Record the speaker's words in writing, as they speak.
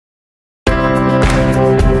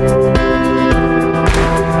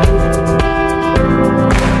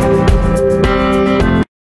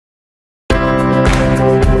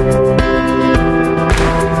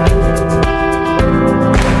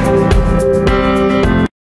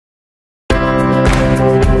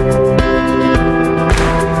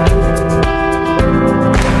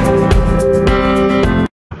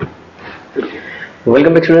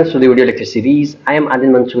Welcome back students to the video lecture series. I am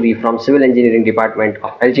Adil Mansoori from Civil Engineering Department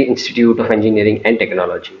of LG Institute of Engineering and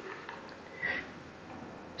Technology.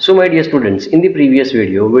 So my dear students, in the previous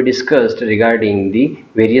video we discussed regarding the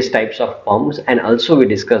various types of pumps and also we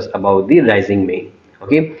discussed about the rising main.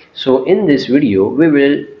 Okay, so in this video we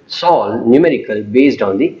will solve numerical based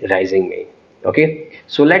on the rising main. Okay,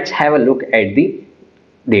 so let's have a look at the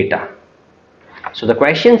data. So the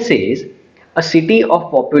question says a city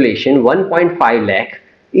of population 1.5 lakh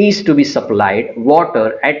is to be supplied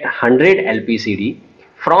water at 100 LPCD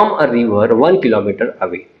from a river 1 kilometer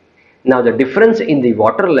away. Now the difference in the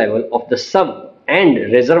water level of the sump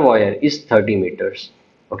and reservoir is 30 meters.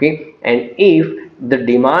 Okay, and if the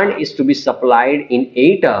demand is to be supplied in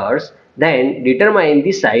 8 hours, then determine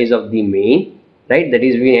the size of the main, right? That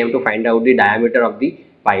is, we have to find out the diameter of the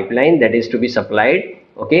pipeline that is to be supplied.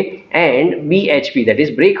 Okay, and BHP, that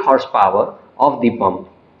is brake horsepower of the pump.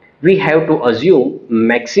 We have to assume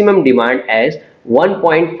maximum demand as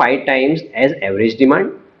 1.5 times as average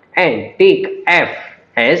demand and take F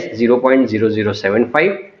as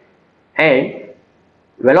 0.0075 and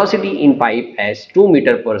velocity in pipe as 2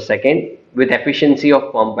 meter per second with efficiency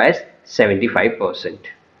of pump as 75%.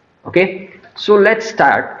 Okay, so let's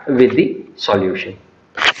start with the solution.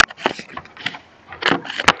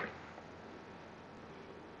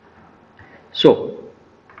 So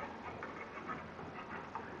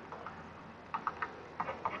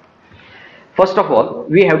first of all,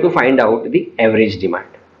 we have to find out the average demand.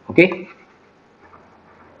 Okay,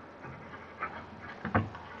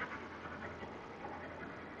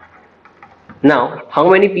 now how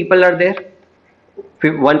many people are there?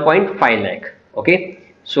 1.5 lakh.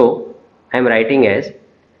 Okay, so I am writing as,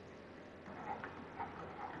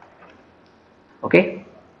 okay,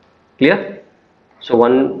 clear? So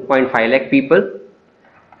 1.5 lakh people,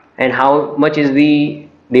 and how much is the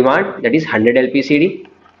demand? That is 100 LPCD,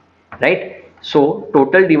 right? So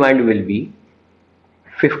total demand will be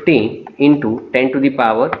 15 into 10 to the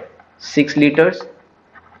power 6 liters.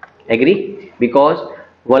 Agree? Because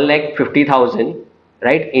 1,50,000,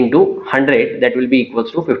 right, into 100, that will be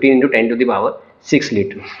equals to 15 into 10 to the power 6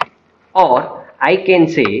 liters. Or I can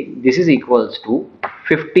say this is equals to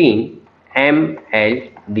 15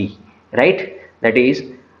 mld, right? That is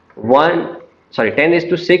 10 is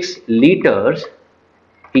to 6 liters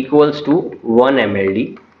equals to 1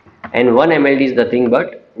 mld, and 1 mld is nothing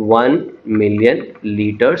but 1 million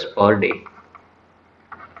liters per day.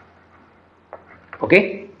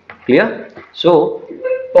 Okay, clear? So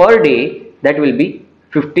per day that will be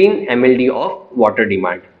 15 mld of water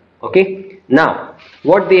demand. Okay, now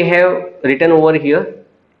what they have written over here,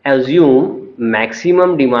 assume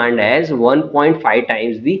maximum demand as 1.5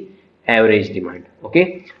 times the average demand.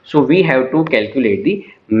 Okay, so we have to calculate the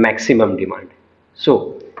maximum demand.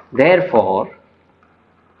 So therefore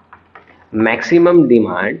maximum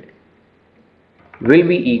demand will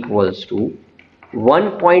be equals to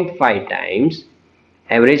 1.5 times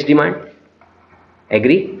average demand.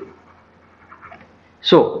 Agree?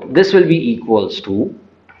 So this will be equals to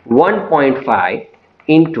 1.5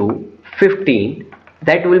 into 15,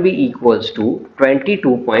 that will be equals to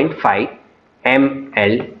 22.5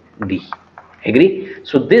 mld. Agree?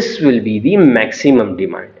 So this will be the maximum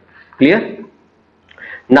demand. Clear?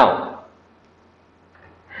 Now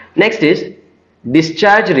next is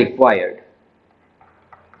discharge required.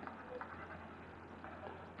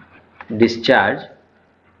 Discharge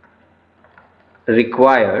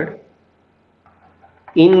required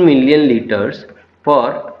in million liters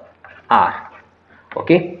per hour.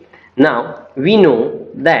 Okay, now we know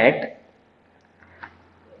that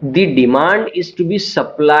the demand is to be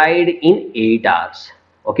supplied in 8 hours.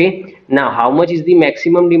 Okay, now how much is the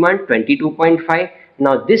maximum demand? 22.5.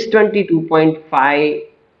 Now this 22.5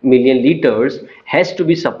 million liters has to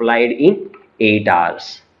be supplied in 8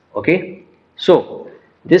 hours. Okay, so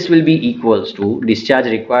this will be equals to discharge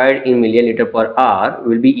required in million liter per hour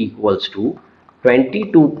will be equals to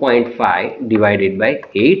 22.5 divided by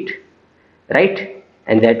 8, right?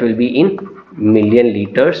 And that will be in million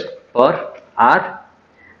liters per hour,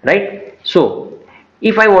 right? So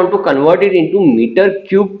if I want to convert it into meter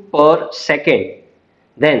cube per second,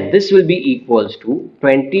 then this will be equals to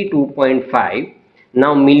 22.5.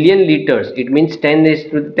 Now million liters, it means 10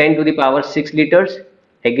 to the power 6 liters.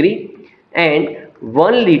 Agree? And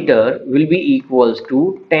 1 liter will be equals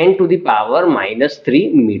to 10 to the power minus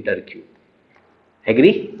 3 meter cube.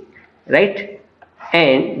 Agree? Right?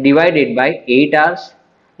 And divided by 8 hours.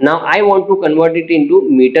 Now I want to convert it into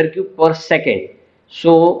meter cube per second.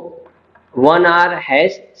 So 1 hour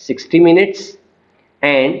has 60 minutes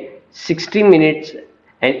and 60 minutes,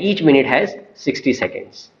 and each minute has 60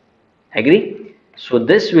 seconds. Agree? So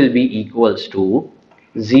this will be equals to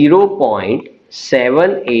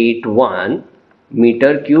 0.781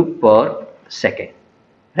 meter cube per second.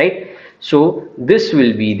 Right? So this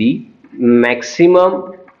will be the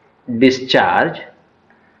maximum discharge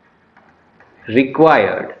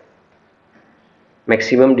required.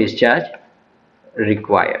 Maximum discharge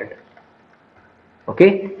required.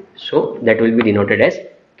 Okay, so that will be denoted as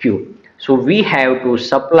Q. So we have to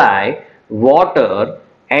supply water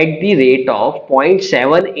at the rate of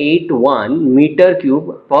 0.781 meter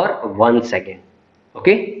cube per 1 second.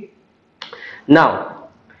 Okay, now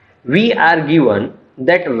we are given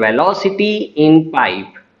that velocity in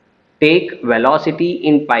pipe, take velocity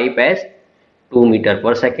in pipe as 2 meter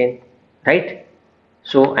per second, right?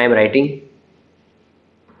 So I am writing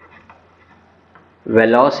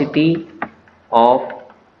velocity of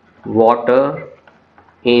water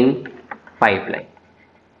in pipeline,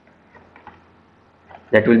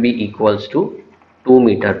 that will be equals to 2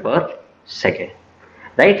 meter per second,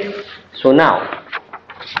 right? So now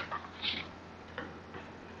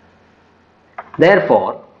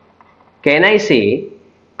therefore can I say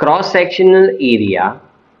cross sectional area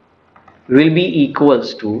will be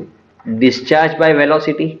equals to discharge by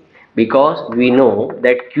velocity, because we know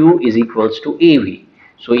that Q is equals to AV.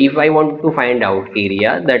 So if I want to find out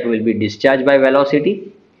area, that will be discharge by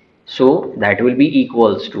velocity. So that will be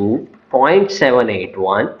equals to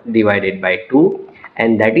 0.781 divided by 2,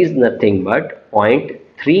 and that is nothing but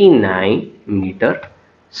 0.39 meter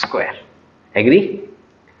square. Agree?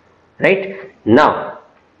 Right? Now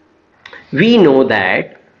we know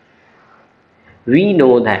that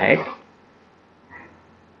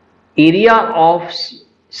area of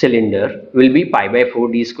cylinder will be pi by 4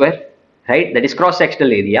 d square, right? That is cross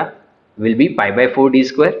sectional area will be pi by 4 d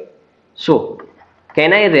square. So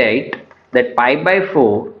can I write that pi by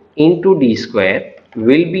 4 into d square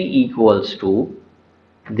will be equals to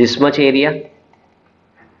this much area,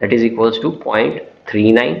 that is equals to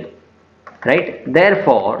 0.39, right?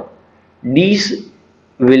 Therefore d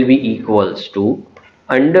will be equals to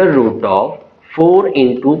under root of 4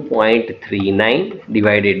 into 0.39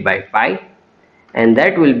 divided by pi, and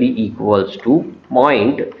that will be equals to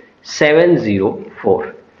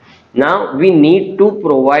 0.704. Now we need to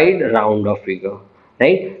provide round of figure,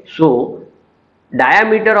 right? So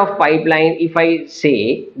diameter of pipeline, if I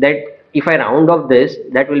say that if I round off this,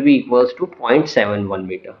 that will be equals to 0.71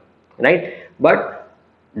 meter, right? But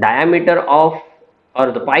diameter of,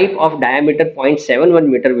 or the pipe of diameter 0.71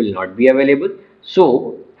 meter will not be available.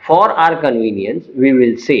 So for our convenience we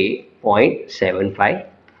will say 0.75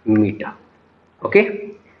 meter.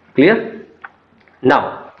 Okay, clear?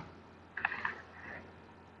 Now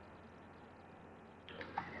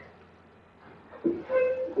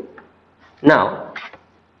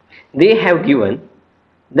they have given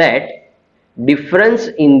that difference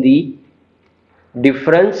in the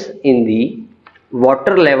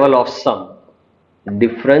water level of sump,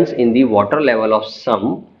 difference in the water level of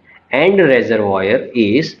sump and reservoir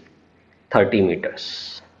is 30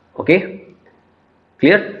 meters. Okay,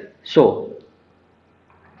 clear? So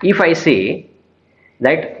if I say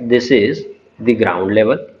that this is the ground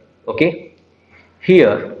level, okay,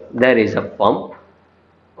 here there is a pump,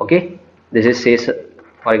 okay, this is, say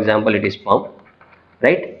for example it is pump,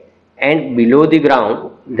 right? And below the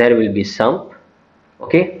ground there will be sump,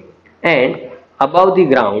 okay, and above the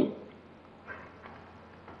ground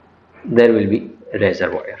there will be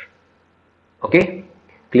reservoir. Okay,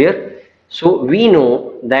 clear? So we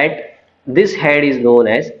know that this head is known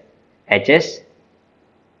as HS,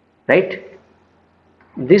 right?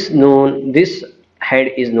 This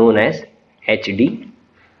head is known as HD,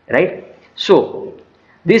 right? So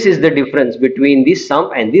this is the difference between the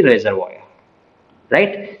sump and the reservoir,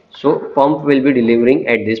 right? So pump will be delivering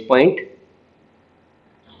at this point,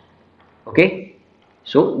 okay,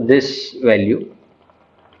 so this value.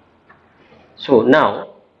 So now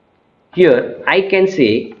here I can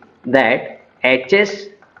say that HS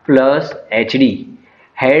plus HD,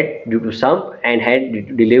 head due to sump and head due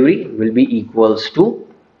to delivery, will be equals to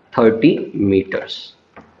 30 meters.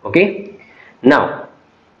 Okay, now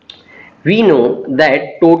we know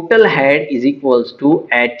that total head is equals to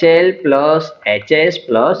HL plus HS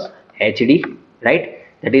plus HD, right?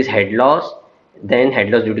 That is head loss, then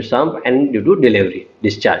head loss due to sump and due to delivery,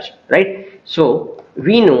 discharge, right? So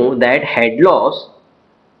we know that head loss,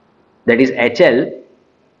 that is HL,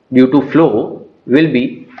 due to flow will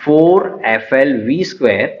be 4 FLV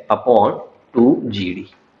square upon 2 GD,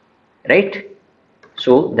 right?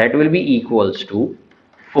 So that will be equals to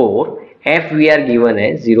 4. F we are given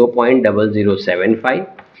as 0.0075.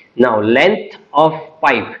 Now length of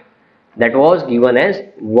pipe, that was given as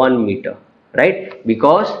 1 meter, right?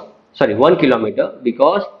 Because, sorry, 1 kilometer,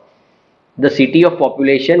 because the city of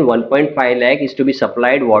population 1.5 lakh is to be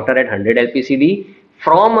supplied water at 100 LPCD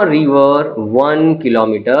from a river 1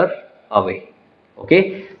 kilometer away.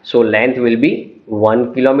 Okay, so length will be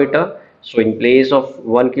 1 kilometer. So in place of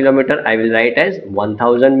 1 kilometer, I will write as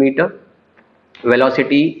 1000 meter.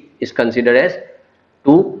 Velocity is considered as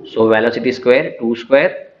 2. So velocity square, 2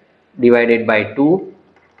 square divided by 2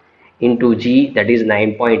 into G, that is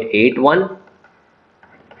 9.81.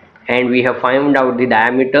 And we have found out the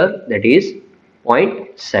diameter, that is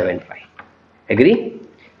 0.75. Agree?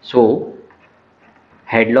 So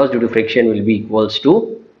head loss due to friction will be equals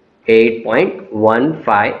to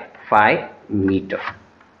 8.155 meter.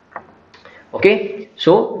 Okay,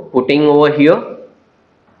 so putting over here,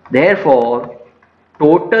 therefore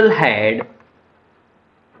total head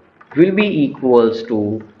will be equals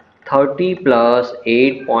to 30 plus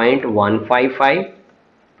 8.155,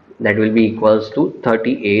 that will be equals to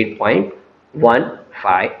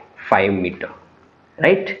 38.155 meter,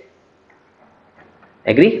 right?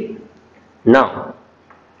 Agree? Now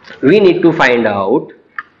we need to find out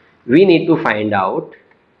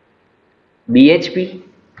BHP,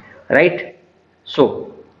 right?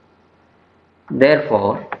 So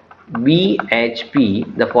therefore BHP,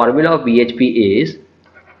 the formula of BHP is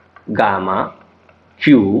gamma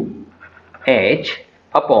Q H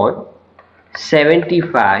upon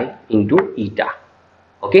 75 into eta.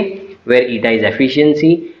 Okay, where eta is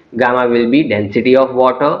efficiency, gamma will be density of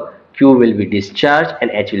water, Q will be discharge,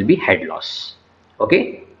 and H will be head loss.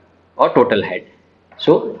 Okay, or total head.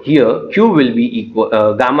 So here Q will be equal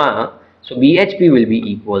gamma, so BHP will be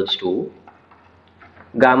equals to,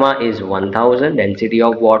 gamma is 1000 density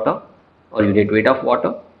of water or unit weight of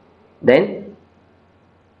water, then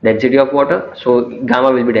density of water, so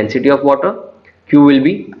gamma will be density of water, Q will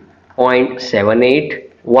be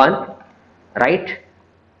 0.781, right?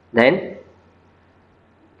 Then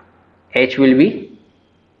H will be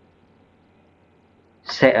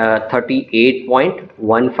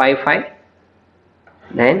 38.155,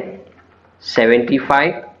 then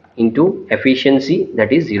 75 into efficiency,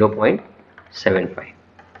 that is 0.75.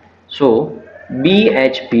 So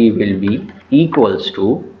BHP will be equals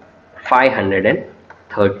to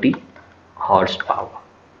 530 horsepower.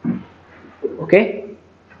 Okay,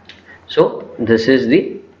 so this is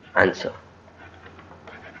the answer.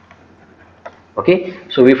 Okay,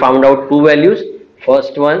 so we found out two values.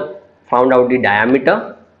 First one, found out the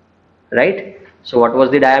diameter, right? So what was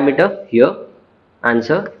the diameter here?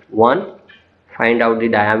 Answer 1, find out the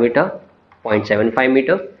diameter 0.75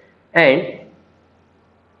 meter, and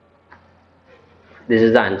this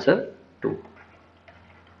is the answer 2.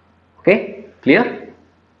 Okay, clear?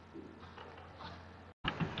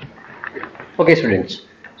 Okay students,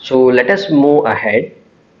 so let us move ahead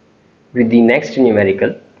with the next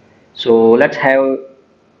numerical. So let's have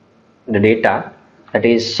the data, that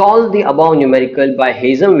is solve the above numerical by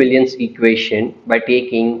Hazen-Williams equation by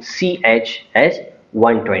taking CH as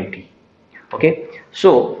 120. Okay,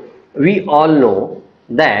 so we all know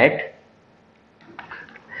that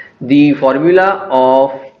the formula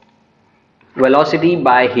of velocity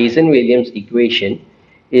by Hazen-Williams equation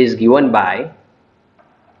is given by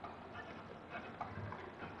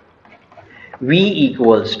V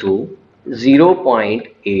equals to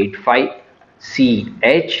 0.85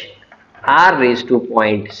 CH R raised to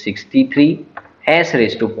 0.63 S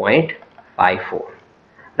raised to 0.54,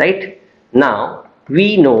 right? Now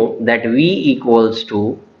we know that V equals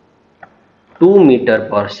to 2 meter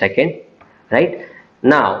per second, right?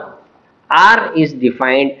 Now R is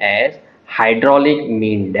defined as hydraulic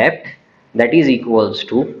mean depth, that is equals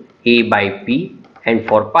to A by P, and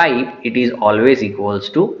for pipe it is always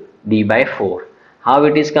equals to D by 4. How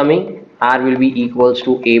it is coming? R will be equals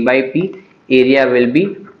to A by P, area will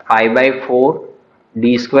be pi by 4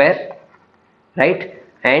 D square, right?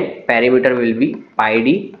 And perimeter will be pi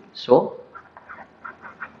D, so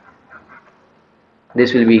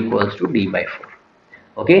this will be equals to D by 4.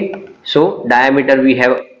 Okay, so diameter we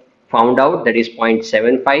have found out, that is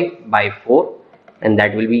 0.75 by 4, and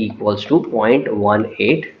that will be equals to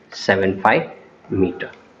 0.1875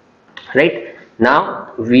 meter, right?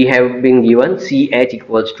 Now we have been given CH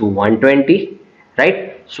equals to 120,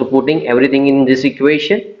 right? So putting everything in this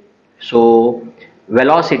equation, so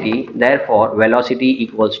velocity, therefore velocity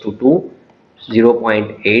equals to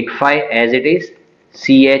 0.85 as it is,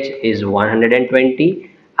 ch is 120,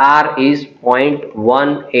 r is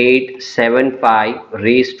 0.1875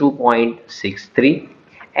 raised to 0.63.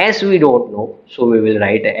 As we don't know, so we will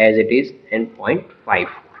write as it is and 0.54,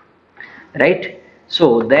 right?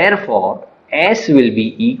 So therefore s will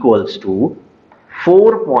be equals to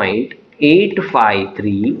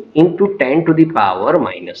 4.853 into 10 to the power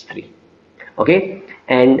minus 3. Okay,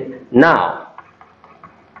 and now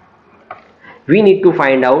we need to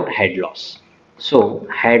find out head loss. So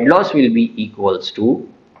head loss will be equals to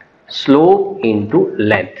slope into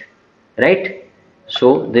length, right?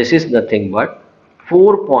 So this is nothing but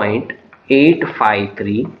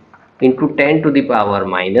 4.853 into 10 to the power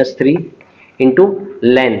minus 3 into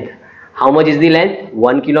length. How much is the length?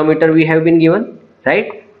 1 kilometer we have been given,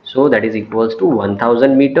 right? So that is equals to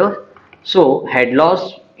 1000 meters. So head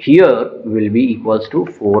loss here will be equals to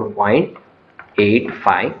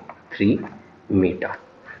 4.853 meter.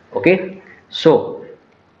 Okay, so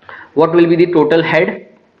what will be the total head?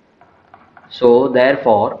 So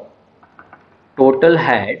therefore total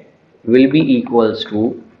head will be equals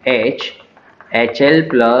to HL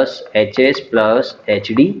plus HS plus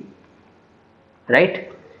HD, right?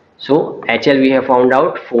 So HL we have found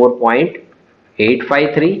out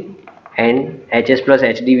 4.853 and HS plus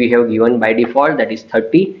HD we have given by default, that is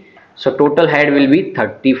 30. So total head will be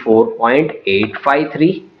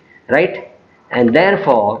 34.853, right? And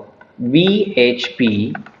therefore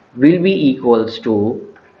BHP will be equals to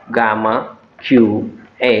gamma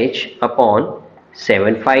QH upon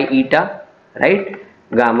 75 eta, right?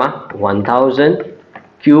 Gamma 1000,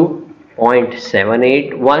 Q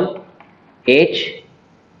 0.781, H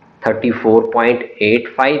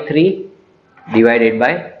 34.853 divided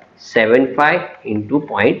by 75 into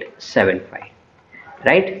 0.75,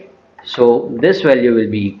 right? So this value will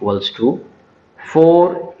be equals to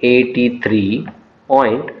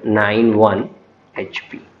 483.91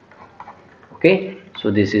 HP. Okay,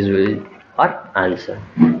 so this is our answer.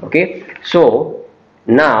 Okay, so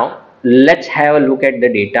now let's have a look at the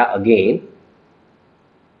data again,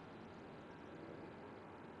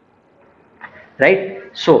 right?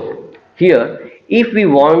 So here if we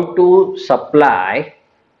want to supply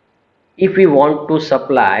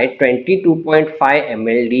 22.5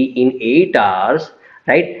 mld in 8 hours,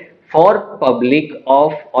 right, for public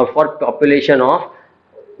of or for population of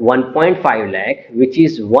 1.5 lakh, which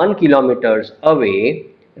is 1 kilometers away,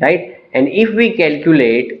 right? And if we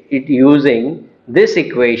calculate it using this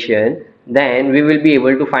equation, then we will be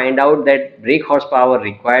able to find out that brake horsepower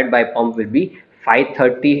required by pump will be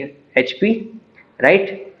 530 HP,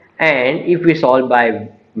 right? And if we solve by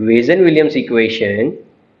Weizen-Williams equation,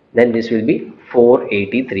 then this will be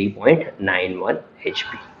 483.91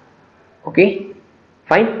 HP. Okay,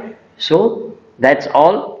 fine. So that's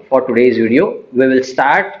all for today's video. We will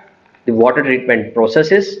start the water treatment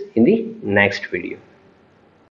processes in the next video.